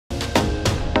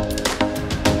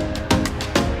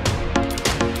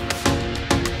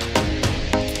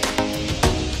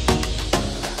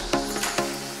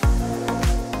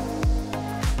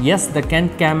Yes, the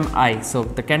Kent CamEye. So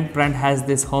the Kent brand has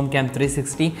this Home Cam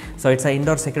 360. So it's an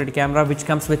indoor security camera which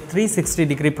comes with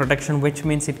 360-degree protection, which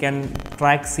means it can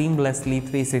track seamlessly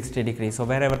 360 degrees. So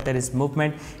wherever there is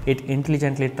movement, it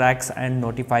intelligently tracks and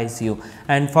notifies you.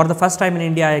 And for the first time in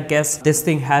India, I guess this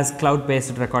thing has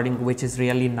cloud-based recording, which is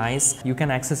really nice. You can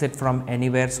access it from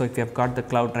anywhere. So if you have got the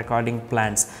cloud recording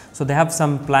plans, so they have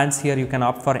some plans here. You can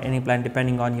opt for any plan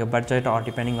depending on your budget or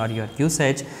depending on your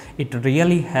usage. It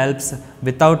really helps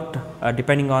without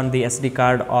depending on the SD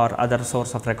card or other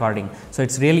source of recording. So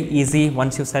it's really easy.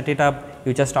 Once you set it up,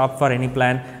 you just opt for any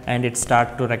plan and it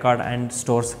starts to record and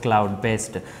stores cloud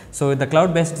based. So the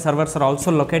cloud based servers are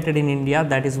also located in India.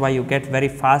 That is why you get very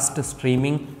fast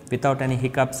streaming without any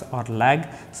hiccups or lag.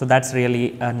 So that's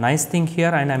really a nice thing here,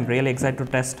 and I'm really excited to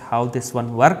test how this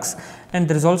one works. And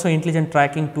there is also intelligent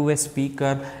tracking, two-way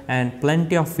speaker, and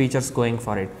plenty of features going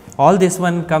for it. All this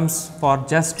one comes for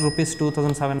just rupees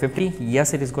 2,750.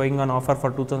 Yes, it is going on offer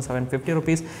for 2,750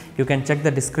 rupees. You can check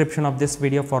the description of this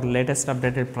video for latest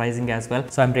updated pricing as well.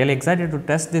 So I'm really excited to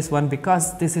test this one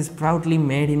because this is proudly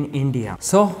made in India.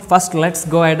 So first, let's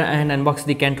go ahead and unbox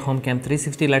the Kent Home Cam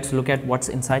 360. Let's look at what's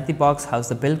inside the box, how's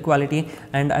the build quality,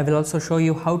 and I will also show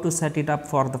you how to set it up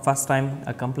for the first time,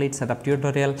 a complete setup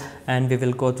tutorial, and we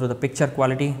will go through the picture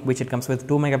quality, which it comes with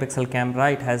 2-megapixel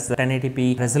camera. It has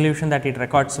 1080p resolution that it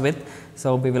records with.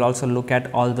 So we will also look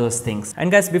at all those things. And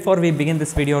guys, before we begin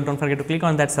this video, don't forget to click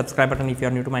on that subscribe button if you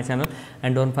are new to my channel,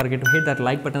 and don't forget to hit that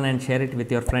like button and share it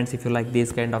with your friends if you like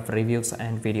these kind of reviews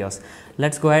and videos.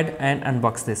 Let's go ahead and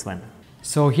unbox this one.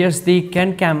 So here's the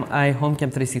Kent CamEye Home Cam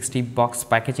 360 box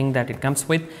packaging that it comes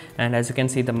with, and as you can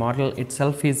see, the model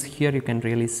itself is here. You can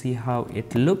really see how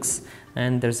it looks,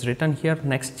 and there's written here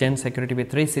next gen security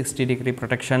with 360-degree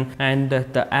protection, and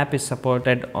the app is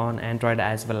supported on Android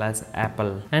as well as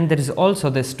Apple. And there is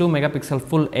also this 2-megapixel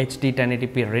full HD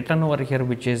 1080p written over here,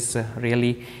 which is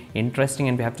really interesting,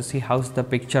 and we have to see how's the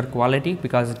picture quality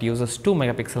because it uses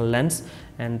 2-megapixel lens,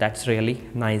 and that's really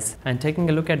nice. And taking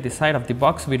a look at the side of the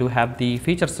box, we do have the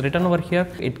features written over here.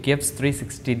 It gives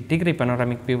 360-degree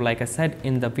panoramic view, like I said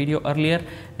in the video earlier,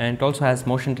 and it also has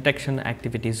motion detection,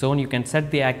 activity zone. You can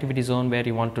set the activity zone where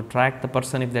you want to track the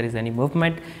person if there is any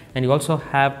movement, and you also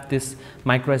have this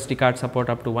MicroSD card support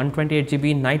up to 128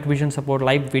 GB, night vision support,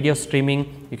 live video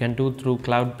streaming you can do through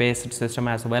cloud-based system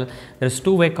as well. There's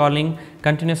two-way calling,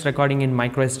 continuous recording in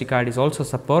MicroSD card is also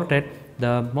supported.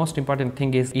 The most important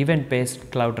thing is event-based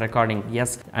cloud recording.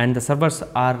 Yes, and the servers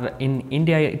are in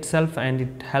India itself, and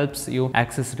it helps you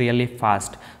access really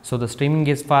fast. So the streaming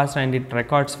is fast, and it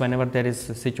records whenever there is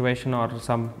a situation or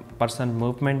some person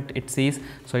movement it sees.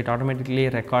 So it automatically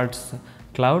records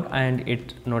cloud and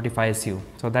it notifies you.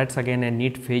 So that's again a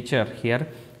neat feature here.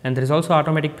 And there is also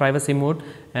automatic privacy mode,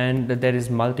 and there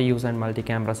is multi-use and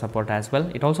multi-camera support as well.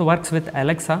 It also works with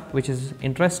Alexa, which is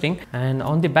interesting. And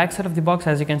on the back side of the box,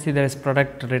 as you can see, there is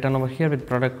product written over here with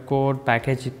product code,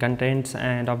 package it contains,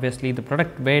 and obviously the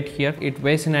product weight here. It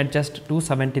weighs in at just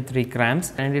 273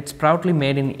 grams, and it's proudly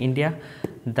made in India.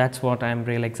 That's what I'm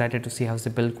really excited to see, how's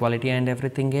the build quality and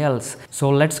everything else.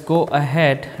 So let's go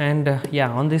ahead and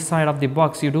yeah, on this side of the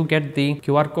box you do get the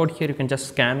QR code here. You can just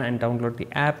scan and download the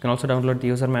app. You can also download the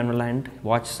user manual and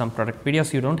watch some product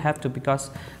videos. You don't have to,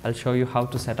 because I'll show you how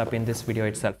to set up in this video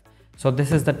itself. So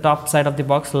this is the top side of the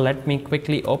box. Let me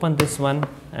quickly open this one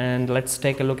and let's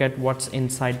take a look at what's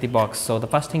inside the box. So the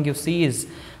first thing you see is,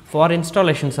 for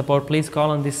installation support, please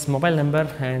call on this mobile number,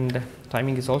 and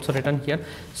timing is also written here.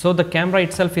 So the camera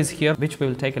itself is here, which we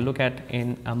will take a look at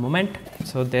in a moment.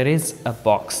 So there is a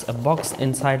box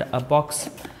inside a box,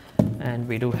 and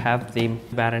we do have the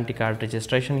warranty card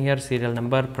registration here, serial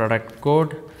number, product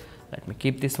code. Let me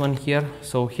keep this one here.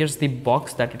 So here's the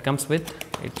box that it comes with.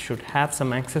 It should have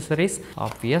some accessories,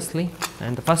 obviously.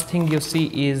 And the first thing you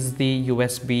see is the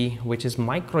USB, which is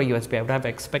micro USB. I would have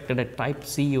expected a type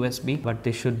C USB, but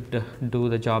they should do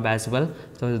the job as well.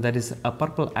 So there is a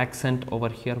purple accent over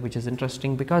here, which is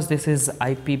interesting because this is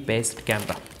IP based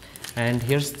camera. And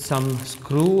here's some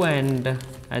screw, and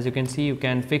as you can see, you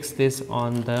can fix this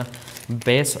on the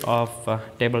base of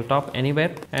tabletop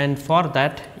anywhere. And for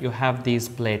that you have these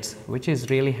plates, which is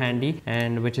really handy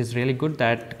and which is really good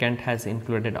that Kent has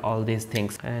included all these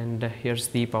things. And here's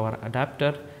the power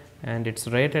adapter, and it's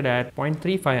rated at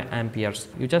 0.35 amperes.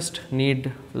 You just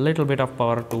need a little bit of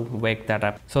power to wake that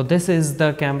up. So this is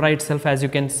the camera itself. As you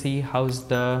can see, how's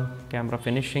the camera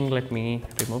finishing. Let me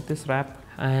remove this wrap,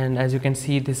 and as you can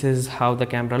see, this is how the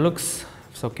camera looks.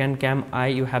 So Kent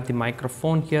CamEye, you have the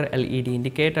microphone here, LED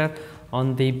indicator,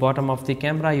 On the bottom of the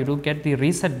camera you do get the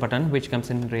reset button, which comes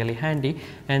in really handy,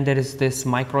 and there is this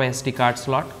micro SD card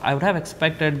slot. I would have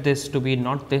expected this to be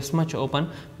not this much open,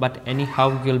 but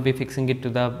anyhow you'll be fixing it to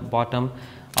the bottom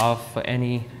of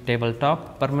any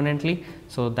tabletop permanently,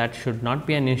 so that should not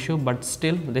be an issue, but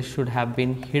still this should have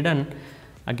been hidden.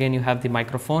 Again, you have the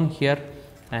microphone here,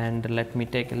 and let me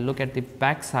take a look at the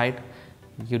back side.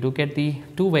 You do get the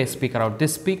two-way speaker out.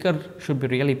 This speaker should be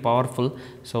really powerful,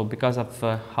 so because of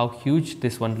how huge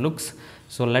this one looks,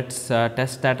 so let's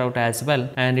test that out as well.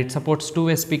 And it supports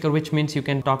two-way speaker, which means you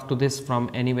can talk to this from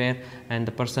anywhere, and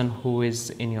the person who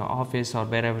is in your office or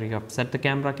wherever you have set the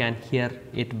camera can hear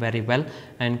it very well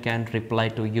and can reply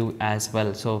to you as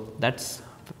well. So that's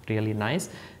really nice.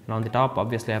 And on the top,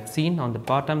 obviously I've seen. On the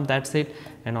bottom, that's it,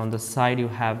 and on the side you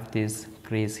have this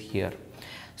crease here.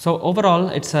 So overall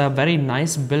it's a very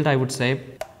nice build, I would say.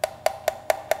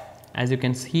 As you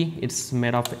can see, it's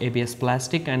made of ABS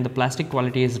plastic, and the plastic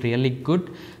quality is really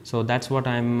good, so that's what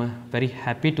I'm very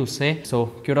happy to say, so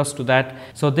kudos to that.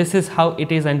 So this is how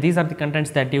it is, and these are the contents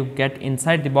that you get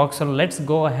inside the box. So let's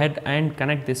go ahead and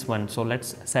connect this one. So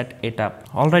let's set it up.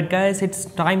 Alright guys, it's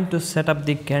time to set up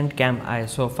the Kent CamEye.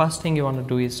 So first thing you want to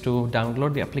do is to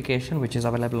download the application, which is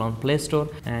available on Play Store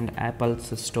and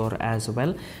Apple's store as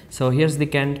well. So here's the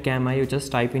Kent CamEye. You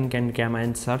just type in Kent CamEye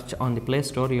and search on the Play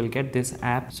Store. You'll get this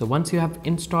app. So once you have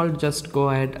installed, just go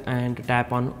ahead and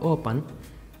tap on open.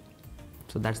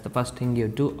 So that's the first thing you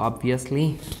do,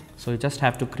 obviously. So you just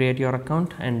have to create your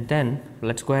account, and then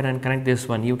let's go ahead and connect this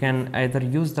one. You can either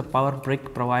use the power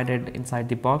brick provided inside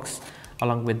the box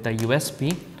along with the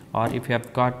USB, or if you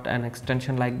have got an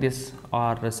extension like this,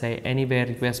 or say anywhere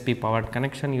USB powered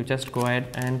connection, you just go ahead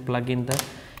and plug in the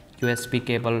USB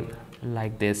cable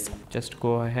like this. Just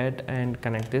go ahead and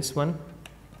connect this one.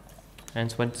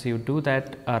 And once you do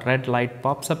that, a red light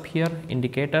pops up here,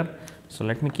 indicator. So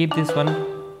let me keep this one.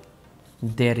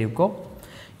 There you go.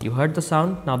 You heard the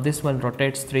sound. Now this one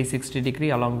rotates 360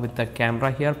 degree along with the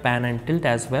camera here, pan and tilt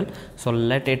as well. So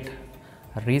let it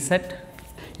reset.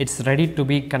 It's ready to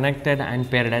be connected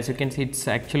and paired. As you can see, it's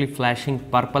actually flashing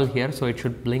purple here, so it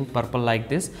should blink purple like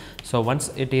this. So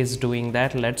once it is doing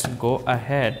that, let's go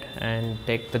ahead and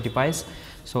take the device.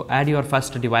 So add your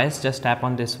first device, just tap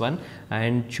on this one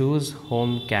and choose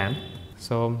home cam.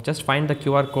 So just find the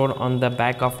QR code on the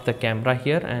back of the camera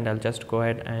here, and I'll just go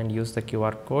ahead and use the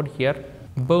QR code here.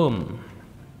 Boom.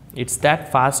 It's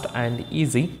that fast and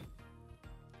easy.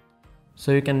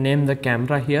 So you can name the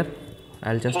camera here.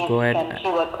 I'll just go ahead.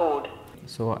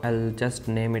 So I'll just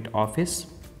name it office.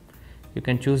 You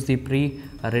can choose the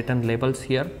pre-written labels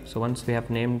here. So once we have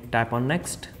named, tap on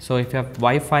next. So if you have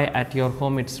Wi-Fi at your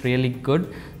home, it's really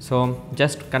good. So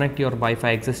just connect your Wi-Fi,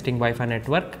 existing Wi-Fi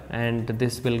network, and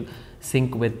this will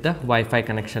sync with the Wi-Fi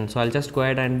connection. So I'll just go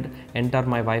ahead and enter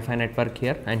my Wi-Fi network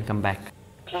here and come back.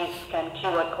 Please scan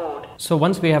QR code. So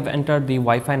once we have entered the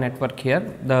Wi-Fi network here,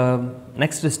 the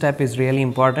next step is really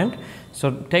important.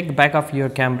 So take the back of your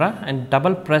camera and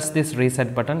double press this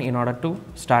reset button in order to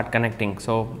start connecting.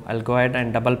 So I'll go ahead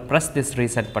and double press this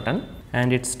reset button,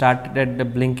 and it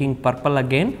started blinking purple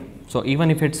again. So even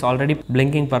if it's already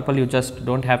blinking purple, you just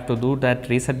don't have to do that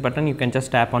reset button. You can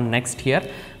just tap on next here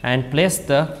and place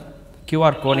the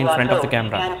QR code in front of the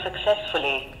camera. Scan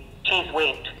successfully. Please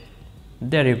wait.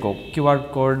 There you go.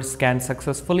 QR code scanned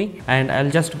successfully, and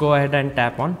I'll just go ahead and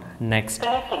tap on next.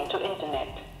 Connecting to internet.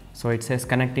 So it says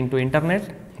connecting to internet,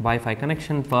 Wi-Fi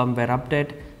connection, firmware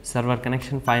update, server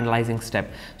connection, finalizing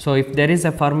step. So if there is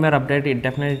a firmware update, it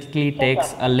definitely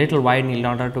takes a little while in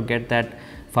order to get that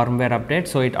firmware update.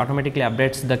 So it automatically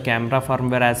updates the camera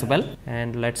firmware as well.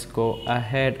 And let's go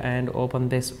ahead and open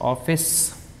this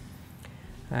office.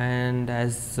 And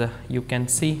as you can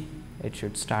see, it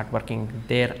should start working.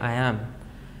 There I am.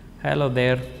 Hello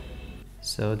there.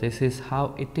 So this is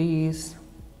how it is.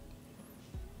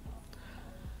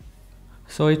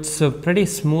 So it's pretty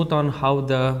smooth on how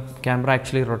the camera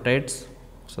actually rotates.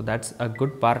 So that's a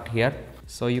good part here.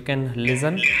 So you can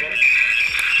listen.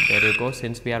 There you go.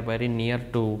 Since we are very near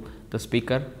to the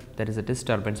speaker, there is a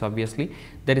disturbance obviously.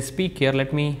 There is speak here.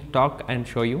 Let me talk and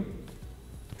show you.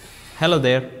 Hello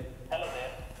there. Hello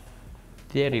there.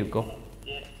 There you go.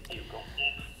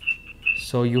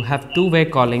 So you have two-way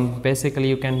calling. Basically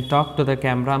you can talk to the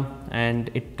camera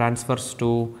and it transfers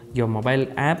to your mobile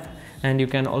app, and you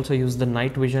can also use the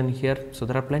night vision here. So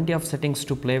there are plenty of settings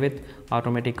to play with,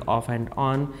 automatic off and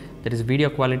on. There is video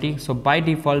quality. So by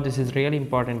default, this is really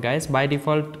important guys, by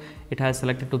default it has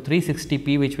selected to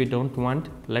 360p, which we don't want.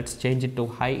 Let's change it to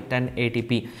high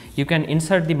 1080p. You can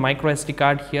insert the micro SD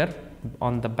card here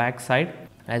on the back side,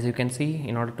 as you can see,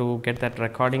 in order to get that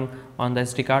recording on the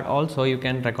SD card. Also you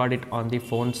can record it on the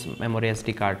phone's memory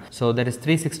SD card. So there is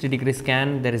 360-degree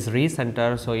scan, there is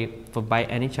recenter. So if by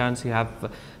any chance you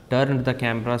have turned the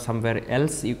camera somewhere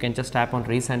else, you can just tap on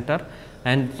recenter.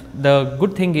 And the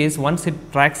good thing is, once it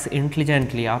tracks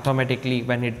intelligently, automatically,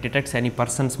 when it detects any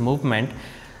person's movement,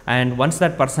 and once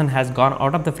that person has gone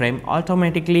out of the frame,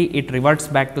 automatically it reverts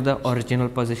back to the original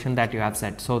position that you have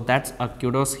set. So that's a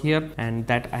kudos here, and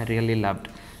that I really loved.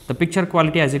 The picture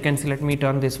quality, as you can see, let me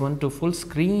turn this one to full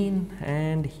screen,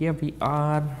 and here we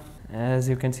are. As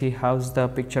you can see, how's the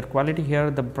picture quality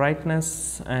here, the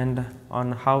brightness, and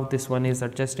on how this one is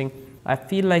adjusting. I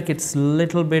feel like it's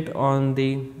little bit on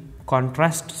the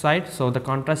contrast side, so the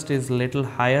contrast is little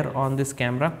higher on this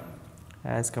camera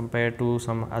as compared to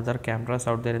some other cameras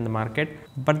out there in the market.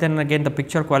 But then again, the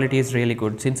picture quality is really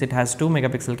good. Since it has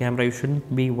 2-megapixel camera, you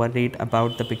shouldn't be worried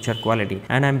about the picture quality.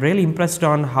 And I'm really impressed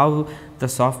on how the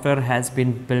software has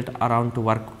been built around to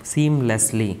work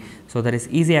seamlessly. So there is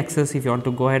easy access. If you want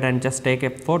to go ahead and just take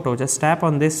a photo, just tap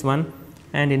on this one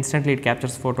and instantly it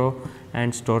captures photo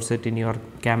and stores it in your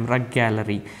camera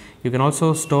gallery. You can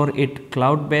also store it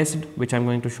cloud based, which I'm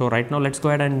going to show right now. Let's go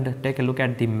ahead and take a look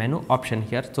at the menu option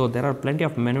here. So there are plenty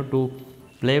of menu to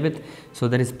play with. So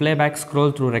there is playback,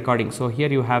 scroll through, recording. So here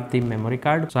you have the memory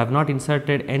card. So I have not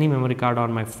inserted any memory card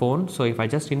on my phone. So if I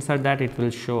just insert that, it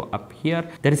will show up here.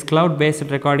 There is cloud based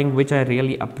recording, which I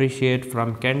really appreciate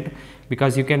from Kent,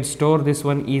 because you can store this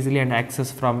one easily and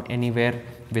access from anywhere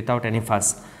without any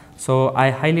fuss. So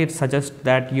I highly suggest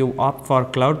that you opt for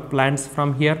cloud plans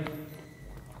from here,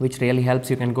 which really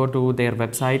helps. You can go to their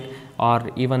website,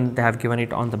 or even they have given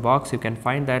it on the box. You can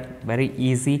find that very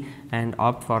easy and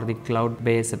opt for the cloud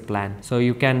based plan. So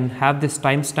you can have this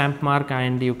timestamp mark,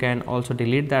 and you can also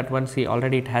delete that one. See,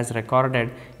 already it has recorded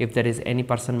if there is any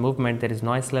person movement, there is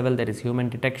noise level, there is human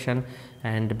detection,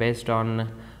 and based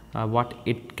on what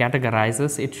it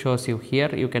categorizes, it shows you here.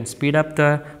 You can speed up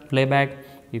the playback.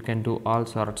 You can do all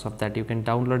sorts of that. You can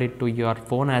download it to your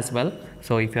phone as well.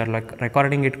 So if you're like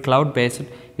recording it cloud based,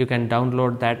 you can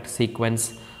download that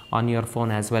sequence on your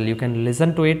phone as well. You can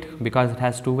listen to it because it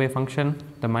has two-way function.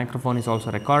 The microphone is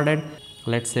also recorded.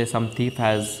 Let's say some thief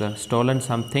has stolen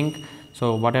something,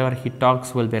 so whatever he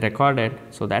talks will be recorded.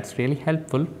 So that's really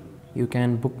helpful. You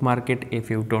can bookmark it if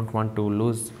you don't want to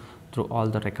lose through all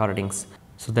the recordings.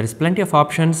 So there is plenty of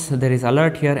options. There is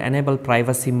alert here, enable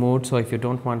privacy mode. So if you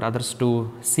don't want others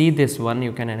to see this one,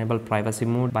 you can enable privacy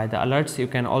mode. By the alerts, you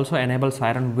can also enable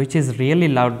siren, which is really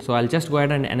loud. So I'll just go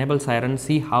ahead and enable siren,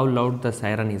 see how loud the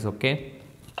siren is, okay?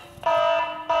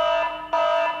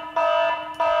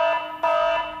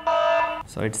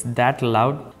 So it's that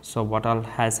loud. So what all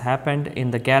has happened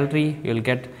in the gallery, you'll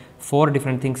get 4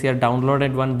 different things here: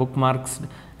 downloaded one, bookmarks,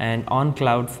 and on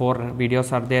cloud 4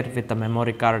 videos are there with the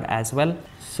memory card as well.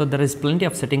 So there is plenty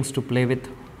of settings to play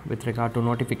with regard to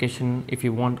notification. If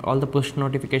you want all the push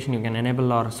notification, you can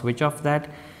enable or switch off that.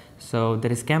 So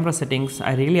there is camera settings.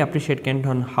 I really appreciate Kent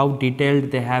on how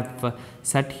detailed they have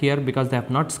set here, because they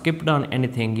have not skipped on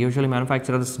anything. Usually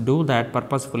manufacturers do that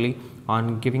purposefully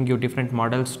on giving you different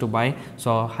models to buy.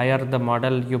 So higher the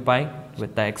model you buy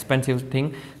with the expensive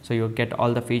thing, so you get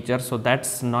all the features. So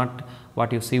that's not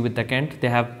what you see with the Kent. They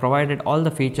have provided all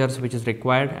the features which is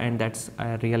required, and that's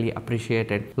really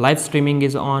appreciated. Live streaming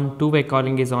is on, two-way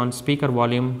calling is on, speaker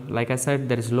volume, like I said,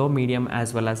 there is low, medium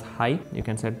as well as high. You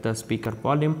can set the speaker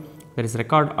volume. There is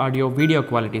record audio, video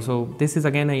quality. So this is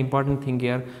again an important thing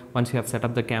here. Once you have set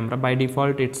up the camera, by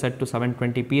default it's set to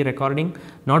 720p recording,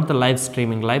 not the live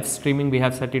streaming. Live streaming we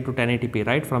have set it to 1080p,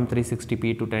 right, from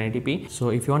 360p to 1080p. So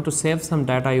if you want to save some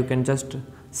data, you can just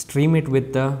stream it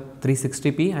with the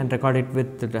 360p and record it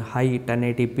with the high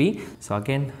 1080p. So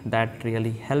again, that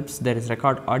really helps. There is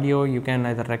record audio. You can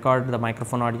either record the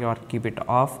microphone audio or keep it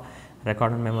off.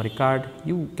 Record on memory card,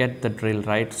 you get the drill,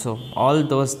 right? So all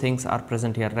those things are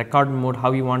present here. Record mode,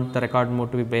 how you want the record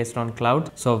mode to be based on cloud.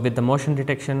 So with the motion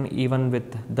detection, even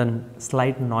with the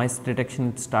slight noise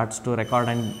detection, it starts to record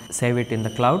and save it in the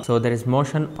cloud. So there is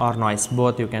motion or noise,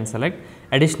 both you can select.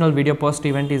 Additional video post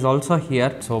event is also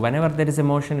here. So whenever there is a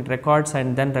motion, it records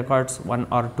and then records 1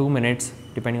 or 2 minutes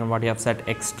depending on what you have set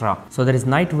extra. So there is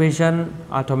night vision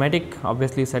automatic,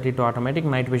 obviously set it to automatic.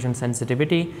 Night vision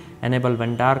sensitivity, enable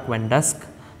when dark, when dusk.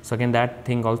 So again, that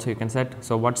thing also you can set.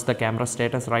 So what's the camera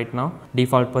status right now?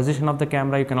 Default position of the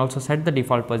camera, you can also set the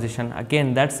default position.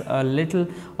 Again, that's a little,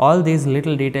 all these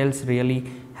little details really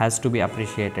has to be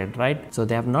appreciated, right? So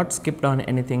they have not skipped on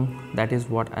anything. That is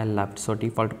what I loved. So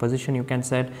default position you can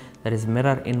set. There is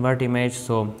mirror invert image.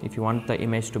 So if you want the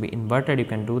image to be inverted, you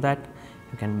can do that.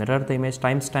 You can mirror the image.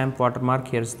 Timestamp watermark,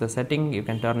 here's the setting. You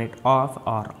can turn it off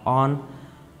or on.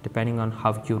 depending on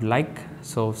how you like.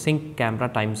 So sync camera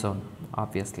time zone,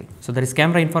 obviously. So there is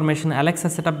camera information. Alexa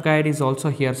setup guide is also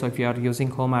here. So if you are using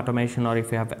home automation or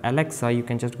if you have Alexa, you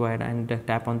can just go ahead and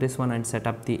tap on this one and set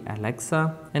up the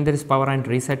Alexa. And there is power and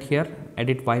reset here,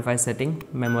 edit Wi-Fi setting,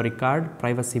 memory card,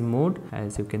 privacy mode.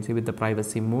 As you can see with the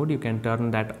privacy mode, you can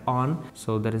turn that on.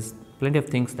 So there is plenty of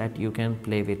things that you can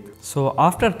play with. So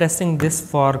after testing this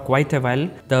for quite a while,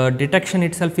 the detection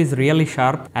itself is really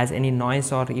sharp. As any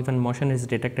noise or even motion is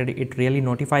detected, it really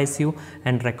notifies you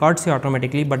and records you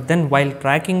automatically. But then while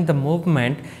tracking the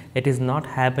movement, it is not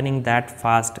happening that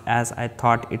fast as I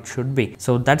thought it should be.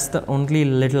 So that's the only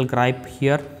little gripe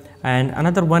here. And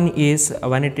another one is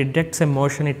when it detects a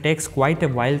motion, it takes quite a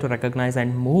while to recognize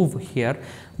and move here,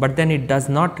 but then it does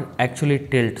not actually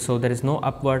tilt. So there is no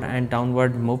upward and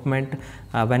downward movement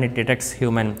when it detects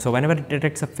human. So whenever it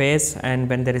detects a face and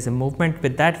when there is a movement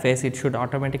with that face, it should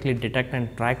automatically detect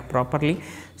and track properly.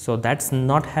 So that's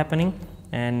not happening,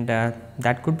 and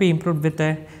that could be improved with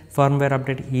a firmware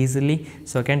update easily.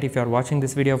 So Kent, if you are watching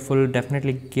this video full,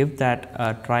 definitely give that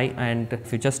a try, and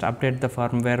if you just update the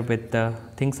firmware with the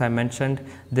things I mentioned,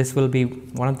 this will be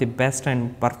one of the best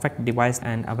and perfect device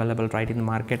and available right in the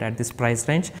market at this price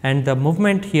range. And the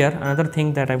movement here, another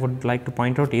thing that I would like to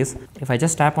point out is, if I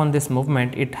just tap on this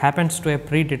movement, it happens to a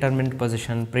predetermined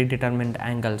position, predetermined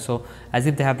angle. So as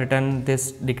if they have written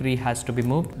this degree has to be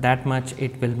moved, that much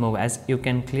it will move. As you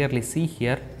can clearly see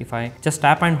here, if I just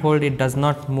tap and hold, it does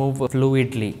not move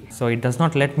fluidly. So it does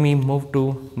not let me move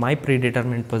to my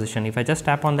predetermined position. If I just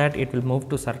tap on that, it will move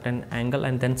to certain angle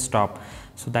and then stop.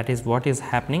 So that is what is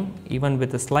happening. Even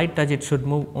with a slight touch, it should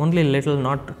move only little,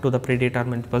 not to the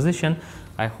predetermined position.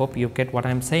 I hope you get what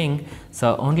I am saying.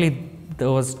 So only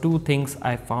those two things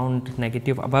I found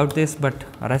negative about this, but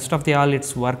rest of the all,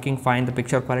 it's working fine. The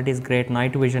picture quality is great,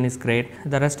 night vision is great,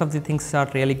 the rest of the things are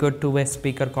really good. Two-way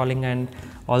speaker calling and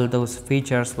all those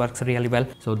features works really well.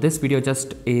 So this video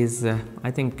just is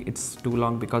I think it's too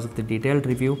long because of the detailed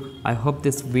review. I hope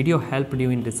this video helped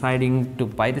you in deciding to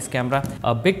buy this camera.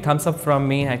 A big thumbs up from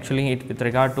me actually with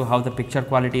regard to how the picture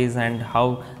quality is and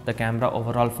how the camera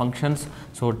overall functions.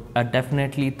 So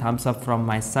definitely thumbs up from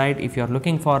my side. If you are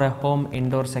looking for a home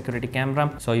indoor security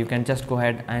camera, so you can just go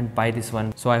ahead and buy this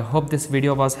one. So I hope this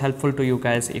video was helpful to you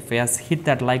guys. If yes, hit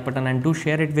that like button and do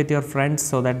share it with your friends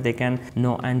so that they can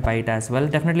know and buy it as well.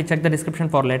 Definitely check the description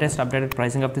for latest updated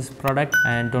pricing of this product,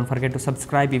 and don't forget to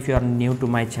subscribe if you are new to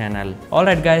my channel.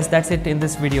 Alright guys, that's it in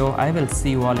this video. I will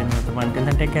see you all in another one. Till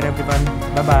then, take care everyone.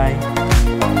 Bye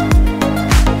bye.